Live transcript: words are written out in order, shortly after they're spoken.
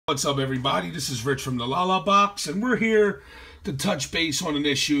What's up, everybody? This is Rich from the Lala box, and we're here to touch base on an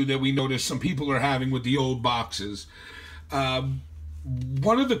issue that we noticed some people are having with the old boxes. One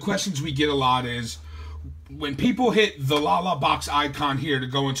of the questions we get a lot is when people hit the Lala box icon here to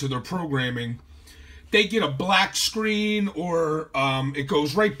go into their programming, they get a black screen, or it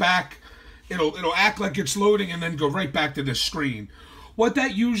goes right back. It'll act like it's loading and then go right back to the screen. What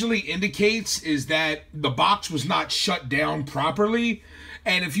that usually indicates is that the box was not shut down properly.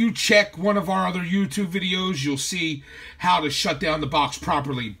 And if you check one of our other YouTube videos, you'll see how to shut down the box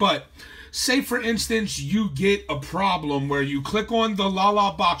properly. But say, for instance, you get a problem where you click on the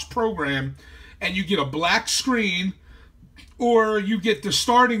Lala box program and you get a black screen, or you get the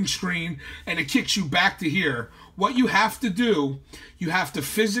starting screen and it kicks you back to here. What you have to do, you have to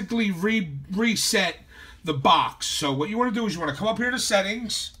physically reset the box. So what you want to do is you want to come up here to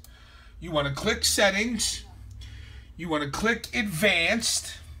settings. You want to click settings. You want to click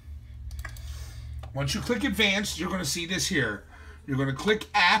advanced. Once you click advanced, you're going to see this here. You're going to click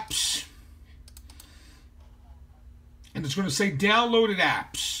apps. And it's going to say downloaded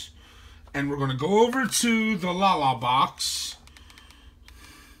apps. And we're going to go over to the Lala box.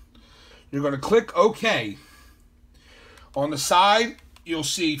 You're going to click OK. On the side, you'll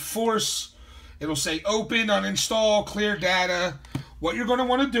see force. It'll say open, uninstall, clear data. What you're going to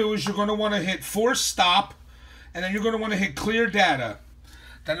want to do is you're going to want to hit force stop, and then you're going to want to hit clear data.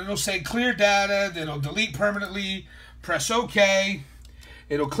 Then it'll say clear data, then it'll delete permanently. Press OK.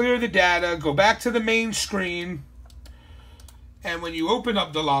 It'll clear the data, go back to the main screen. And when you open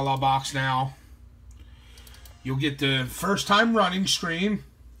up the Lala box now, you'll get the first time running screen.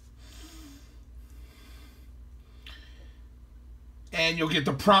 And you'll get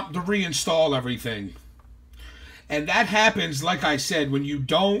the prompt to reinstall everything. And that happens, like I said, when you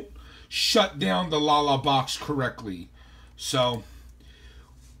don't shut down the Lala box correctly. So,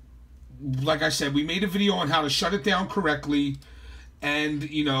 like I said, we made a video on how to shut it down correctly. And,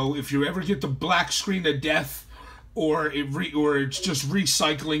 you know, if you ever get the black screen of death, or it's just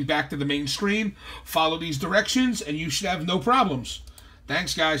recycling back to the main screen, follow these directions and you should have no problems.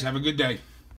 Thanks, guys. Have a good day.